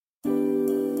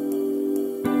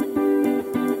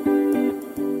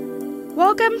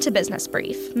Welcome to Business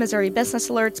Brief, Missouri Business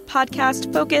Alert's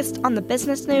podcast focused on the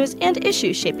business news and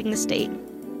issues shaping the state.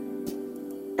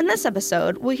 In this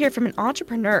episode, we'll hear from an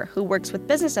entrepreneur who works with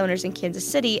business owners in Kansas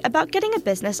City about getting a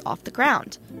business off the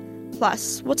ground.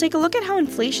 Plus, we'll take a look at how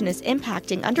inflation is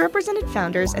impacting underrepresented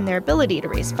founders and their ability to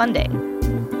raise funding.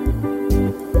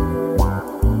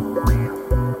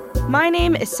 My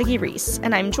name is Siggy Reese,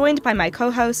 and I'm joined by my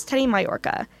co-host, Teddy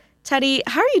Majorca. Teddy,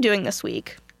 how are you doing this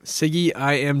week? Siggy,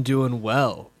 I am doing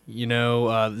well.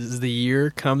 As the year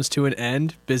comes to an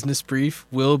end, Business Brief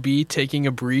will be taking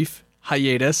a brief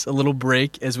hiatus, a little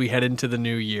break as we head into the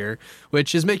new year,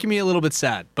 which is making me a little bit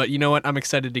sad. But you know what? I'm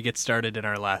excited to get started in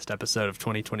our last episode of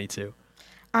 2022.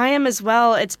 I am as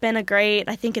well. I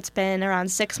think it's been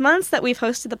around 6 months that we've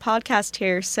hosted the podcast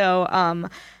here. So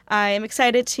I am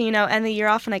excited to, end the year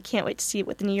off, and I can't wait to see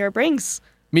what the new year brings.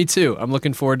 Me too. I'm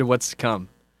looking forward to what's to come.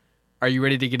 Are you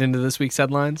ready to get into this week's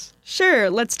headlines?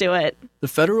 Sure, let's do it. The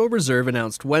Federal Reserve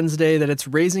announced Wednesday that it's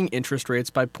raising interest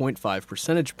rates by 0.5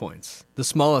 percentage points, the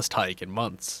smallest hike in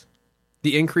months.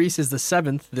 The increase is the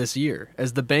 7th this year,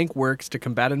 as the bank works to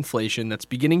combat inflation that's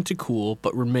beginning to cool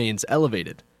but remains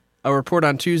elevated. A report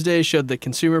on Tuesday showed that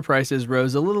consumer prices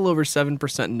rose a little over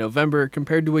 7% in November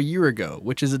compared to a year ago,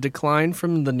 which is a decline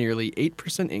from the nearly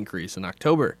 8% increase in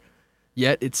October.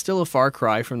 Yet, it's still a far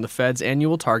cry from the Fed's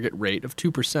annual target rate of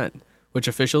 2%. Which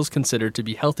officials consider to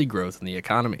be healthy growth in the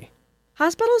economy.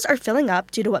 Hospitals are filling up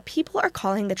due to what people are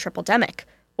calling the triple-demic,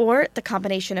 or the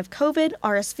combination of COVID,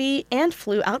 RSV, and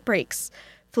flu outbreaks.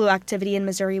 Flu activity in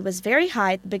Missouri was very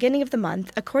high at the beginning of the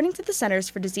month, according to the Centers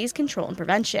for Disease Control and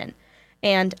Prevention.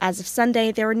 And as of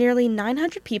Sunday, there were nearly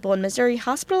 900 people in Missouri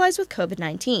hospitalized with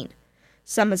COVID-19.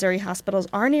 Some Missouri hospitals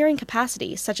are nearing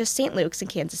capacity, such as St. Luke's in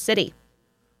Kansas City.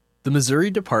 The Missouri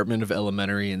Department of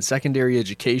Elementary and Secondary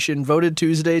Education voted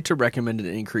Tuesday to recommend an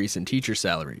increase in teacher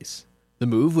salaries. The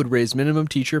move would raise minimum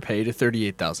teacher pay to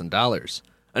 $38,000,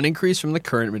 an increase from the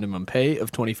current minimum pay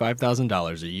of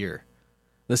 $25,000 a year.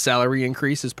 The salary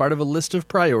increase is part of a list of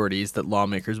priorities that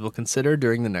lawmakers will consider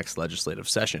during the next legislative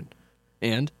session,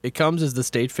 and it comes as the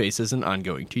state faces an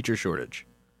ongoing teacher shortage.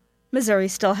 Missouri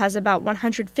still has about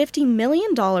 $150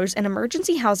 million in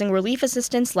emergency housing relief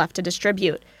assistance left to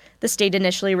distribute. The state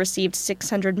initially received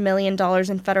 $600 million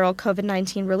in federal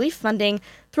COVID-19 relief funding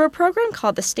through a program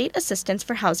called the State Assistance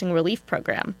for Housing Relief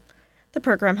Program. The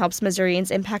program helps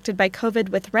Missourians impacted by COVID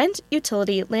with rent,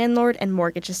 utility, landlord, and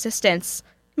mortgage assistance.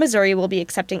 Missouri will be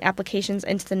accepting applications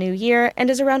into the new year and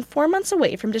is around 4 months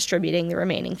away from distributing the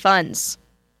remaining funds.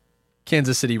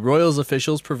 Kansas City Royals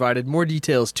officials provided more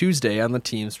details Tuesday on the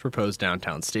team's proposed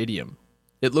downtown stadium.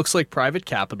 It looks like private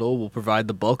capital will provide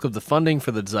the bulk of the funding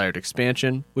for the desired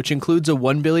expansion, which includes a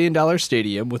 $1 billion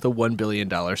stadium with a $1 billion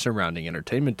surrounding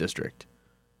entertainment district.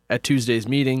 At Tuesday's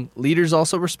meeting, leaders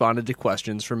also responded to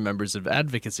questions from members of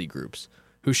advocacy groups,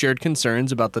 who shared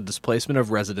concerns about the displacement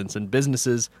of residents and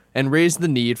businesses and raised the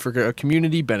need for a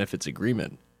community benefits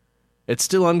agreement. It's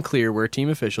still unclear where team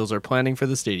officials are planning for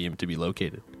the stadium to be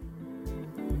located.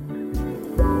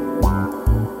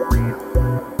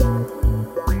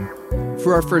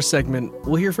 For our first segment,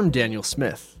 we'll hear from Daniel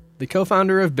Smith, the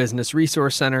co-founder of Business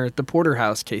Resource Center at the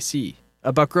Porterhouse KC,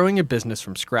 about growing a business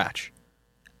from scratch.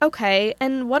 Okay,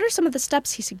 and what are some of the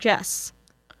steps he suggests?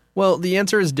 Well, the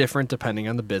answer is different depending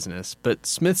on the business, but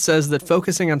Smith says that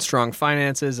focusing on strong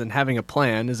finances and having a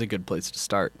plan is a good place to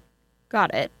start.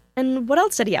 Got it. And what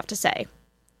else did he have to say?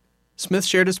 Smith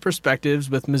shared his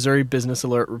perspectives with Missouri Business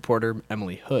Alert reporter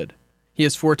Emily Hood. He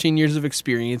has 14 years of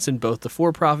experience in both the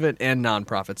for-profit and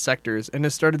nonprofit sectors and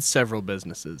has started several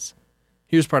businesses.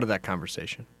 Here's part of that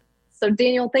conversation. So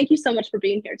Daniel, thank you so much for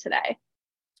being here today.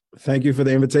 Thank you for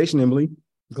the invitation, Emily.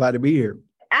 Glad to be here.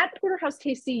 At Porterhouse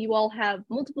KC, you all have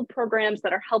multiple programs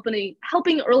that are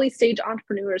helping early stage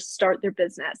entrepreneurs start their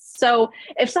business. So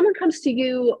if someone comes to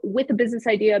you with a business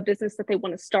idea, a business that they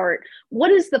want to start,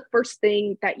 what is the first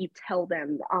thing that you tell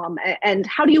them? And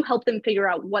how do you help them figure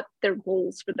out what their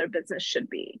goals for their business should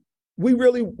be? We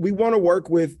want to work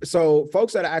with, so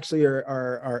folks that actually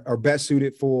are best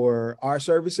suited for our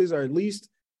services, or at least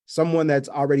someone that's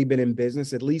already been in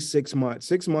business at least 6 months.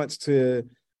 6 months to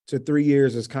 3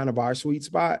 years is kind of our sweet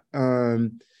spot.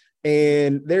 And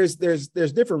there's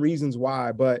different reasons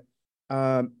why, but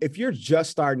if you're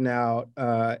just starting out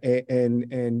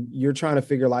and you're trying to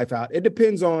figure life out, it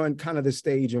depends on kind of the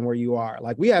stage and where you are.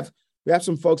 Like we have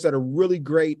some folks that are really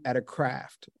great at a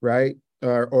craft, right?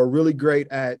 Or really great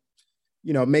at,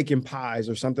 making pies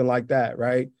or something like that,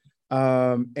 right?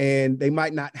 And they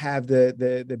might not have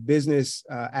the business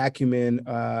acumen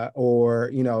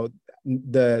or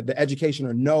the education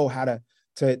or know how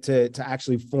to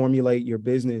actually formulate your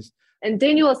business. And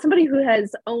Daniel, as somebody who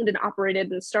has owned and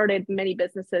operated and started many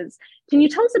businesses, can you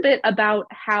tell us a bit about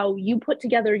how you put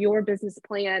together your business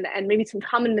plan and maybe some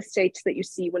common mistakes that you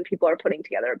see when people are putting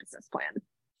together a business plan?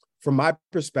 From my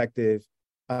perspective,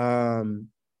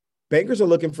 bankers are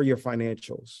looking for your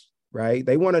financials, right?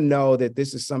 They want to know that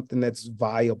this is something that's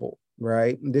viable,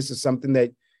 right? And this is something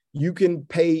that you can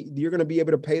pay, you're going to be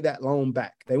able to pay that loan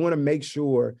back. They want to make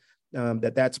sure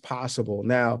that that's possible.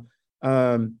 Now,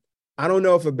 I don't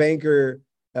know if a banker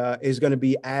is going to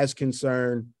be as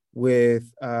concerned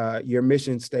with your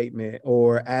mission statement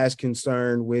or as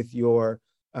concerned with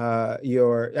I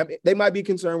mean, they might be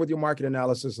concerned with your market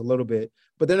analysis a little bit,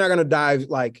 but they're not going to dive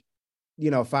like,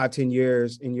 5-10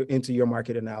 years into your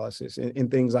market analysis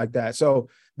and things like that. So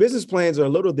business plans are a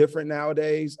little different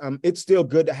nowadays. It's still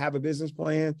good to have a business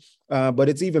plan, but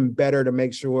it's even better to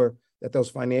make sure that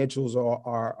those financials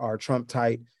are Trump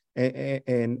tight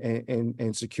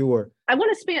and secure. I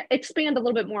want to expand a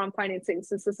little bit more on financing,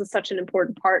 since this is such an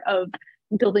important part of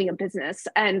building a business.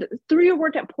 And through your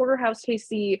work at Porterhouse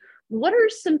KC, what are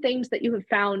some things that you have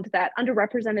found that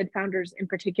underrepresented founders in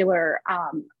particular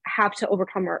have to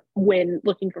overcome when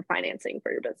looking for financing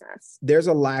for your business? There's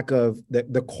a lack of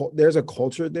there's a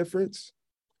culture difference,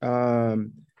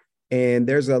 and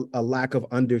there's a lack of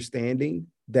understanding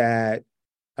that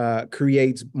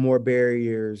creates more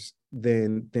barriers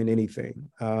than anything.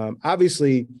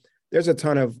 Obviously, there's a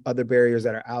ton of other barriers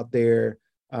that are out there.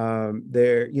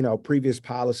 Previous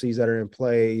policies that are in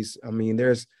place. I mean,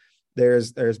 there's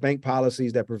bank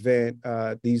policies that prevent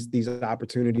these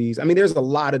opportunities. I mean, there's a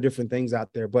lot of different things out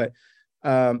there, but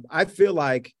I feel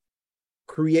like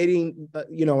creating,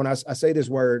 when I say this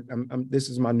word, this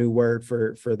is my new word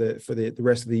for the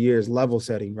rest of the year, is level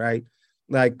setting, right?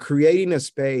 Like creating a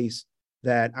space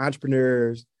that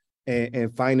entrepreneurs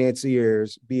and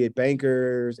financiers, be it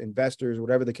bankers, investors,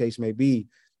 whatever the case may be,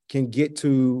 can get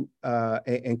to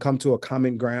and come to a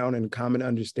common ground and common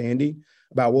understanding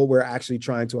about what we're actually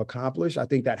trying to accomplish. I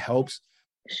think that helps.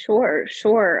 Sure.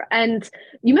 And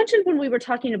you mentioned when we were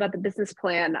talking about the business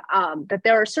plan that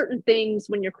there are certain things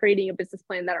when you're creating a business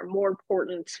plan that are more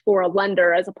important for a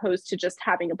lender as opposed to just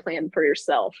having a plan for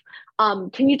yourself.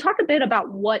 Can you talk a bit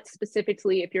about what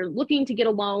specifically, if you're looking to get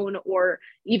a loan or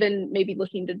even maybe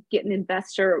looking to get an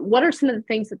investor, what are some of the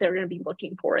things that they're going to be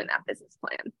looking for in that business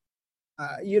plan?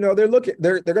 They're going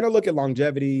to look at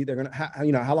longevity. They're going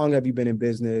to, how long have you been in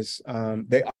business?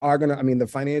 They are going to, I mean, the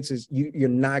finances, you're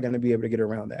not going to be able to get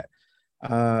around that.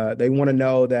 They want to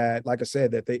know that, like I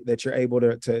said, that you're able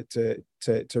to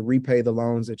repay the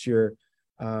loans that you're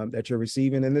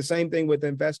receiving. And the same thing with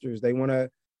investors. They want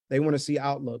to see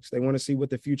outlooks. They want to see what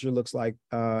the future looks like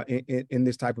in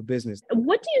this type of business.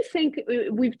 What do you think?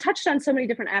 We've touched on so many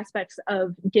different aspects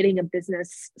of getting a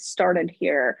business started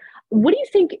here. What do you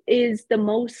think is the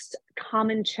most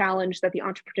common challenge that the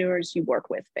entrepreneurs you work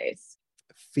with face?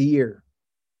 Fear,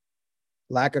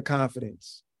 lack of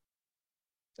confidence.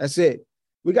 That's it.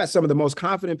 We got some of the most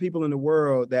confident people in the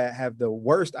world that have the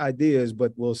worst ideas,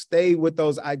 but will stay with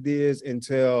those ideas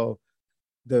until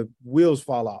the wheels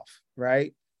fall off,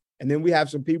 right? And then we have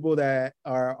some people that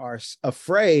are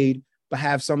afraid, but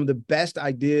have some of the best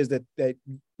ideas that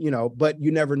but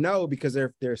you never know because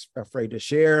they're afraid to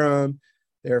share them.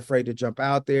 They're afraid to jump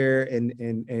out there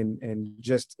and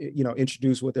just,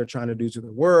 introduce what they're trying to do to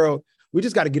the world. We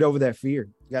just got to get over that fear.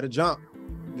 You got to jump.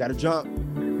 You got to jump.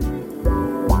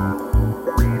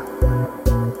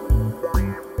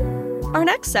 Our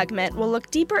next segment will look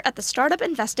deeper at the startup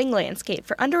investing landscape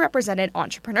for underrepresented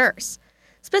entrepreneurs.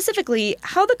 Specifically,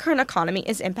 how the current economy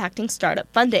is impacting startup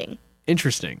funding.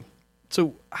 Interesting.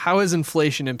 So how has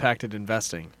inflation impacted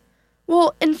investing?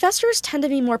 Well, investors tend to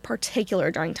be more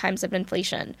particular during times of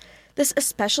inflation. This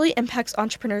especially impacts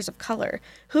entrepreneurs of color,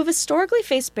 who have historically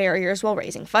faced barriers while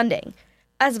raising funding.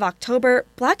 As of October,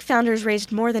 Black founders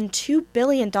raised more than $2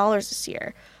 billion this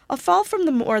year, a fall from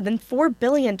the more than $4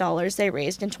 billion they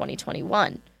raised in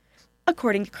 2021.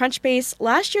 According to Crunchbase,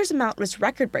 last year's amount was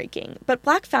record-breaking, but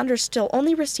Black founders still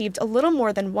only received a little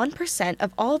more than 1%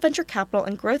 of all venture capital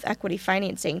and growth equity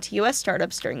financing to U.S.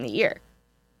 startups during the year.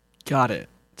 Got it.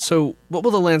 So what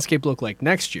will the landscape look like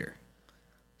next year?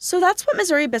 So that's what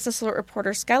Missouri Business Alert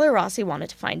reporter Skylar Rossi wanted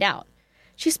to find out.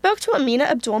 She spoke to Amina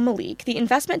Abdul Malik, the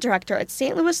investment director at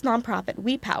St. Louis nonprofit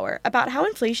WePower, about how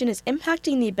inflation is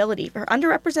impacting the ability for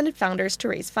underrepresented founders to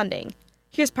raise funding.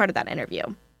 Here's part of that interview.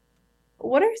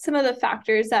 What are some of the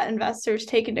factors that investors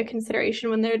take into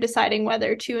consideration when they're deciding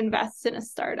whether to invest in a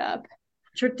startup?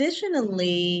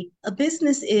 Traditionally, a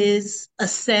business is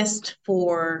assessed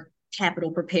for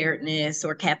capital preparedness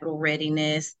or capital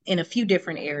readiness in a few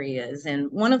different areas.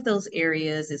 And one of those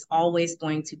areas is always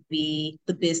going to be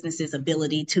the business's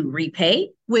ability to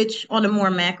repay, which on a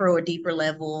more macro or deeper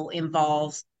level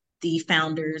involves the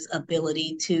founder's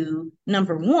ability to,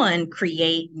 number one,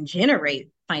 create and generate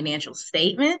financial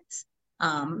statements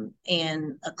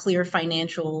and a clear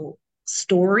financial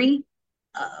story,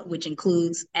 which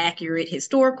includes accurate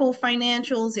historical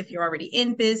financials if you're already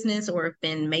in business or have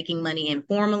been making money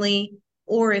informally,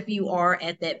 or if you are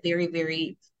at that very,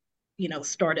 very,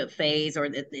 startup phase or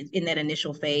in that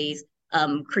initial phase,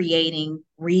 creating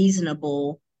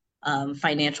reasonable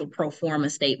financial pro forma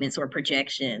statements or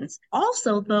projections.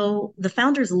 Also, though, the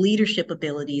founder's leadership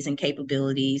abilities and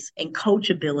capabilities and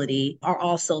coachability are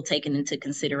also taken into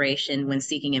consideration when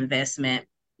seeking investment.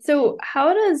 So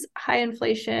how does high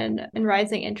inflation and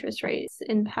rising interest rates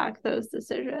impact those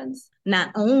decisions?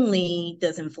 Not only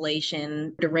does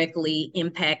inflation directly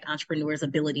impact entrepreneurs'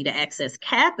 ability to access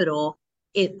capital,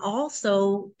 it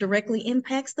also directly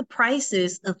impacts the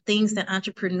prices of things that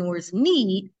entrepreneurs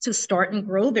need to start and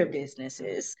grow their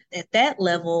businesses. At that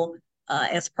level,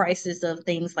 as prices of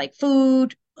things like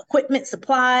food, equipment,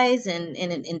 supplies, and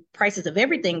prices of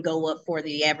everything go up for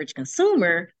the average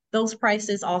consumer, those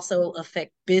prices also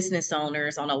affect business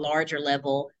owners on a larger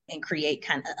level and create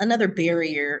kind of another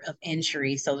barrier of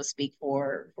entry, so to speak,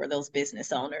 for those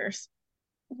business owners.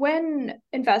 When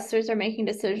investors are making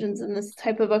decisions in this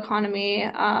type of economy,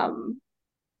 I'm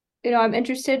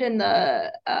interested in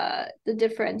the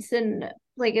difference in,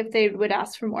 like, if they would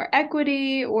ask for more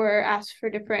equity or ask for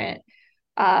different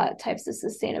types of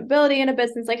sustainability in a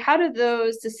business. Like, how do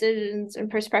those decisions and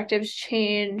perspectives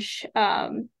change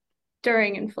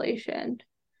during inflation?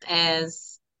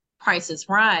 As prices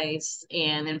rise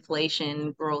and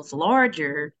inflation grows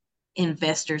larger,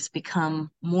 investors become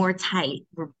more tight.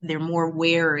 They're more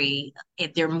wary.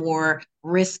 They're more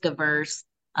risk averse.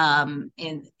 And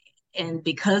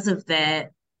because of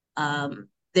that,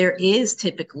 there is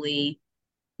typically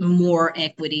more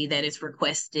equity that is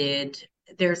requested.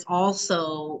 There's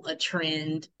also a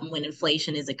trend when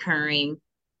inflation is occurring,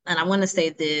 and I want to say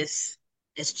this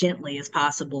as gently as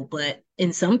possible, but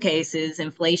in some cases,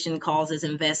 inflation causes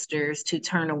investors to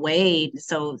turn away.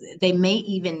 So they may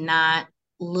even not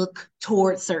look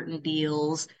towards certain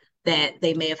deals that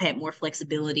they may have had more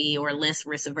flexibility or less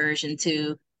risk aversion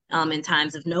to in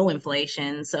times of no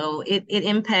inflation. So it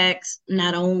impacts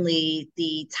not only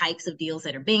the types of deals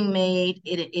that are being made,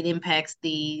 it impacts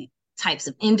the types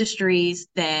of industries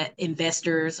that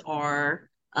investors are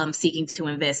seeking to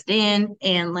invest in.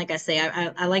 And like I say,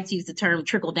 I like to use the term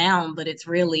trickle down, but it's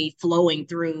really flowing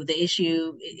through. The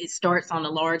issue, it starts on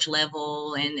a large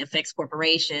level and affects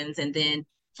corporations and then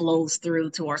flows through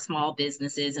to our small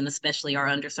businesses and especially our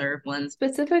underserved ones.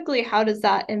 Specifically, how does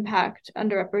that impact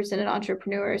underrepresented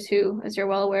entrepreneurs who, as you're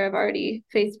well aware, have already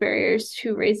faced barriers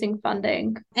to raising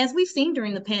funding? As we've seen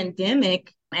during the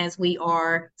pandemic, as we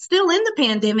are still in the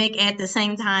pandemic at the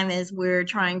same time as we're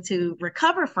trying to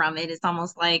recover from it, it's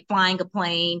almost like flying a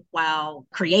plane while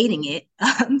creating it.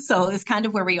 So it's kind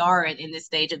of where we are in this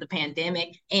stage of the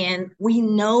pandemic. And we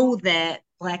know that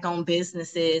Black-owned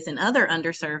businesses and other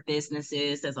underserved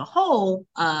businesses as a whole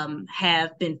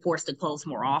have been forced to close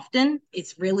more often.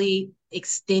 It's really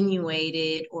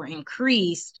extenuated or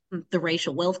increased the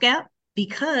racial wealth gap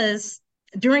because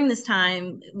during this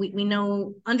time, we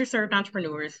know underserved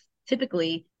entrepreneurs,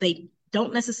 typically, they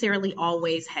don't necessarily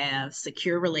always have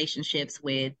secure relationships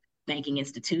with banking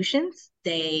institutions.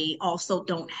 They also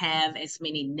don't have as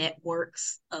many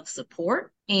networks of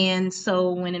support. And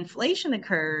so when inflation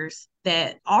occurs,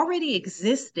 that already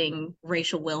existing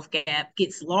racial wealth gap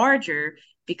gets larger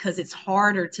because it's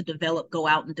harder to go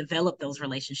out and develop those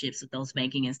relationships with those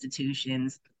banking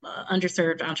institutions.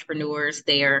 Underserved entrepreneurs,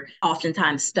 they're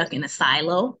oftentimes stuck in a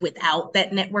silo without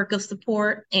that network of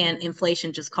support, and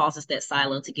inflation just causes that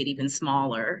silo to get even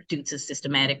smaller due to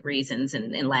systematic reasons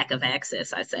and lack of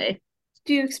access, I say.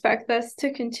 Do you expect this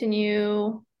to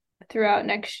continue throughout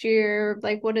next year?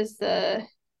 Like, what is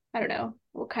I don't know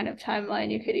what kind of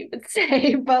timeline you could even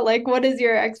say, but like, what is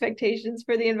your expectations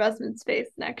for the investment space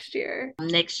next year?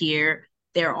 Next year,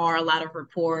 there are a lot of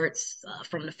reports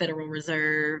from the Federal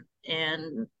Reserve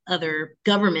and other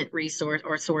government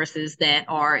sources that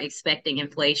are expecting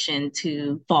inflation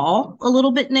to fall a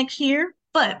little bit next year.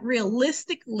 But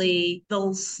realistically,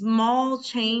 those small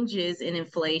changes in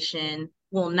inflation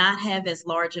will not have as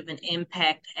large of an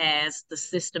impact as the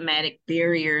systematic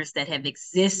barriers that have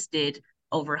existed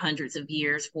over hundreds of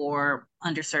years for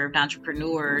underserved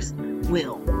entrepreneurs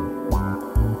will.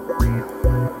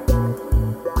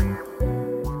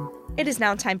 It is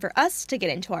now time for us to get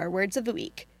into our words of the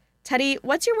week. Teddy,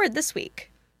 what's your word this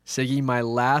week? Siggy, my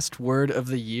last word of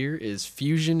the year is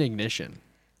fusion ignition.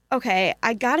 Okay,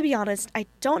 I gotta be honest, I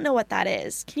don't know what that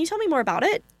is. Can you tell me more about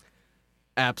it?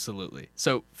 Absolutely.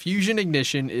 So, fusion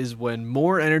ignition is when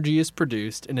more energy is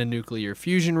produced in a nuclear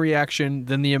fusion reaction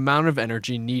than the amount of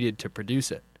energy needed to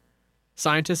produce it.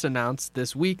 Scientists announced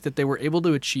this week that they were able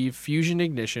to achieve fusion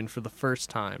ignition for the first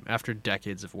time after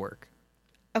decades of work.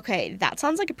 Okay, that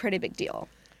sounds like a pretty big deal.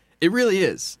 It really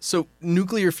is. So,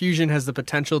 nuclear fusion has the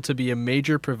potential to be a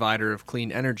major provider of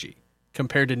clean energy.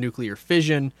 Compared to nuclear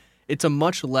fission, it's a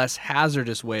much less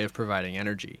hazardous way of providing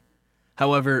energy.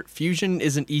 However, fusion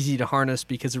isn't easy to harness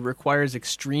because it requires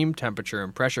extreme temperature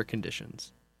and pressure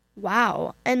conditions.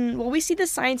 Wow, and will we see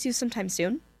this science used sometime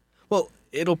soon? Well,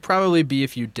 it'll probably be a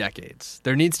few decades.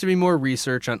 There needs to be more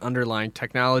research on underlying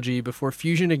technology before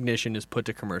fusion ignition is put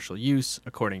to commercial use,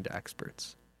 according to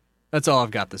experts. That's all I've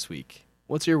got this week.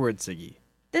 What's your word, Siggy?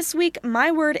 This week,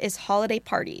 my word is holiday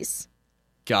parties.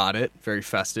 Got it. Very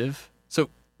festive. So,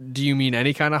 do you mean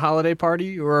any kind of holiday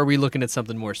party, or are we looking at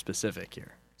something more specific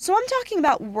here? So I'm talking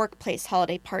about workplace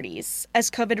holiday parties.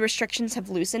 As COVID restrictions have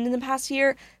loosened in the past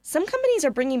year, some companies are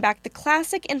bringing back the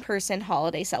classic in-person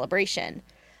holiday celebration.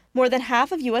 More than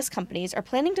half of U.S. companies are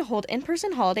planning to hold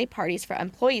in-person holiday parties for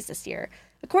employees this year,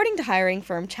 according to hiring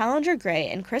firm Challenger Gray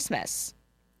and Christmas.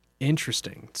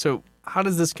 Interesting. So how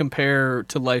does this compare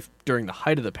to life during the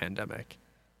height of the pandemic?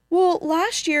 Well,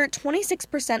 last year,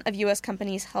 26% of U.S.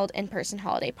 companies held in-person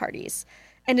holiday parties.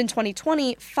 And in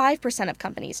 2020, 5% of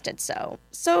companies did so.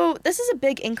 So this is a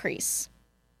big increase.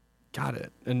 Got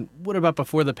it. And what about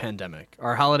before the pandemic?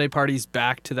 Are holiday parties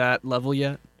back to that level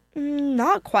yet?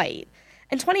 Not quite.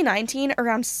 In 2019,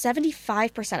 around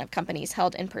 75% of companies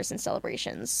held in-person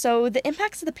celebrations, so the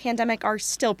impacts of the pandemic are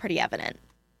still pretty evident.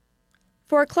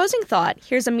 For a closing thought,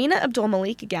 here's Amina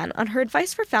Abdul-Malik again on her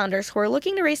advice for founders who are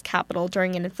looking to raise capital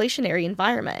during an inflationary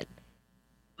environment.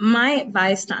 My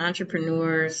advice to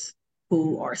entrepreneurs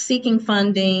who are seeking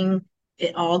funding,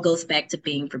 it all goes back to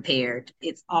being prepared.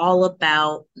 It's all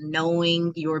about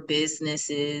knowing your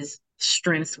business's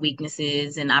strengths,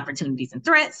 weaknesses, and opportunities and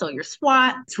threats. So your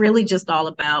SWOT, it's really just all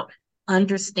about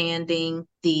understanding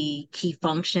the key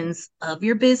functions of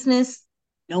your business,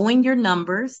 knowing your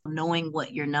numbers, knowing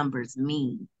what your numbers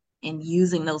mean, and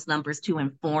using those numbers to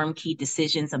inform key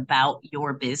decisions about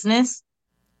your business.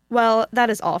 Well, that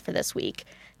is all for this week.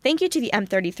 Thank you to the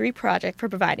M33 Project for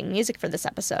providing music for this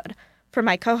episode. For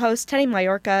my co-host, Teddy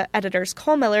Mallorca, editors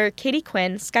Cole Miller, Katie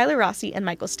Quinn, Skylar Rossi, and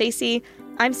Michael Stacy,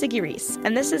 I'm Siggy Reese,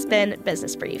 and this has been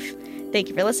Business Brief. Thank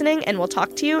you for listening, and we'll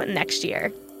talk to you next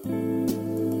year.